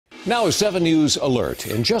Now a 7 News alert.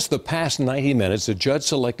 In just the past 90 minutes, a judge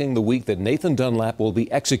selecting the week that Nathan Dunlap will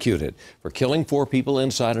be executed for killing 4 people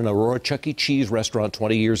inside an Aurora Chuck E. Cheese restaurant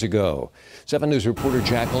 20 years ago. 7 News reporter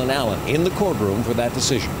Jaclyn Allen in the courtroom for that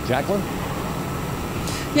decision. Jaclyn?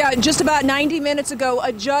 Yeah, just about 90 minutes ago,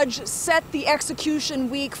 a judge set the execution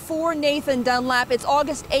week for Nathan Dunlap. It's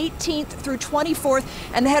August 18th through 24th,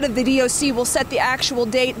 and the head of the DOC will set the actual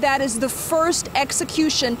date. That is the first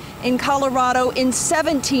execution in Colorado in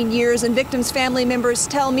 17 years, and victims' family members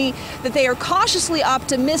tell me that they are cautiously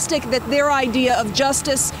optimistic that their idea of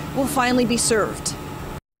justice will finally be served.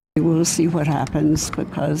 We'll see what happens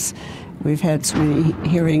because we've had so many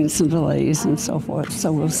hearings and delays and so forth,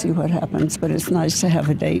 so we'll see what happens. But it's nice to have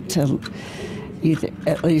a date to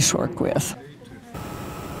at least work with.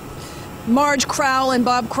 Marge Crowell and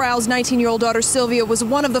Bob Crowell's 19-year-old daughter Sylvia was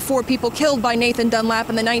one of the 4 people killed by Nathan Dunlap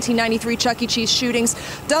in the 1993 Chuck E. Cheese shootings.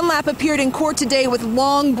 Dunlap appeared in court today with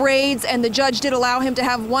long braids, and the judge did allow him to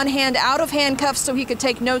have one hand out of handcuffs so he could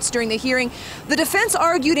take notes during the hearing. The defense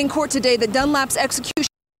argued in court today that Dunlap's execution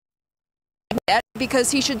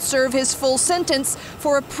because he should serve his full sentence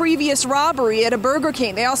for a previous robbery at a Burger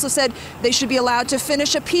King. They also said they should be allowed to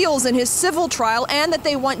finish appeals in his civil trial and that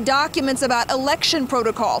they want documents about election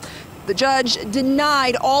protocol. The judge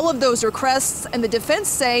denied all of those requests, and the defense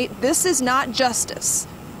say this is not justice.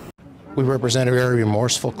 We represent a very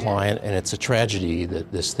remorseful client, and it's a tragedy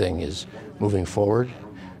that this thing is moving forward.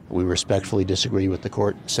 We respectfully disagree with the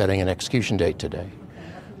court setting an execution date today.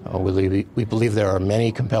 We believe there are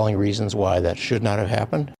many compelling reasons why that should not have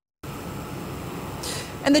happened.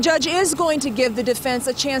 And the judge is going to give the defense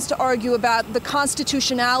a chance to argue about the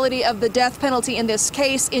constitutionality of the death penalty in this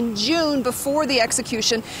case in June before the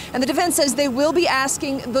execution. And the defense says they will be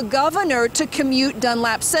asking the governor to commute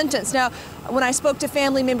Dunlap's sentence. Now, when I spoke to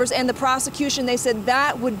family members and the prosecution, they said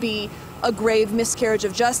that would be a grave miscarriage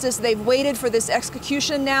of justice. They've waited for this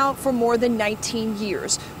execution now for more than 19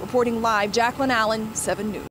 years. Reporting live, Jaclyn Allen, 7 News.